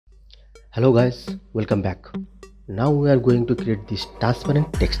Hello guys, welcome back. Now we are going to create this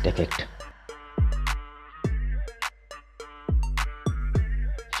transparent text effect.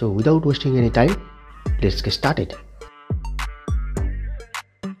 So without wasting any time, let's get started.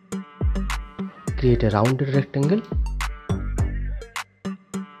 Create a rounded rectangle.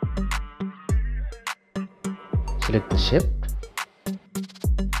 Select the shape.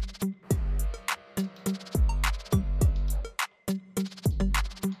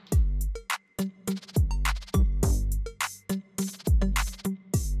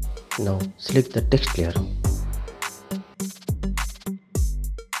 Now select the text layer.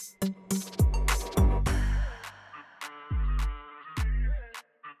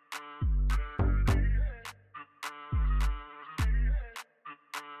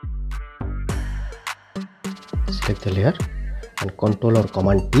 Select the layer and Ctrl or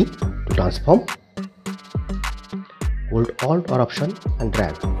Command T to transform. Hold Alt or Option and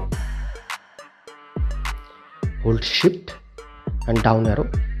drag. Hold Shift and down arrow.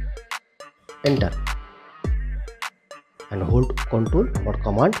 Enter and hold Ctrl or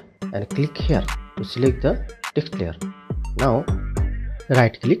Command and click here to select the text layer. Now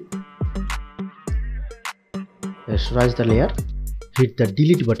right click, rasterize the layer, hit the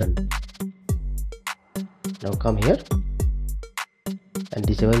delete button. Now come here and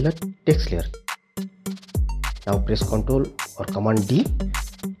disable the text layer. Now press Ctrl or Command D.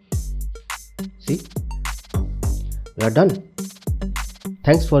 See, we are done.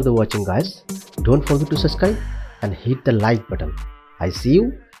 Thanks for the watching guys. Don't forget to subscribe and hit the like button. I see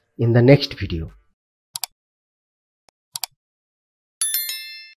you in the next video.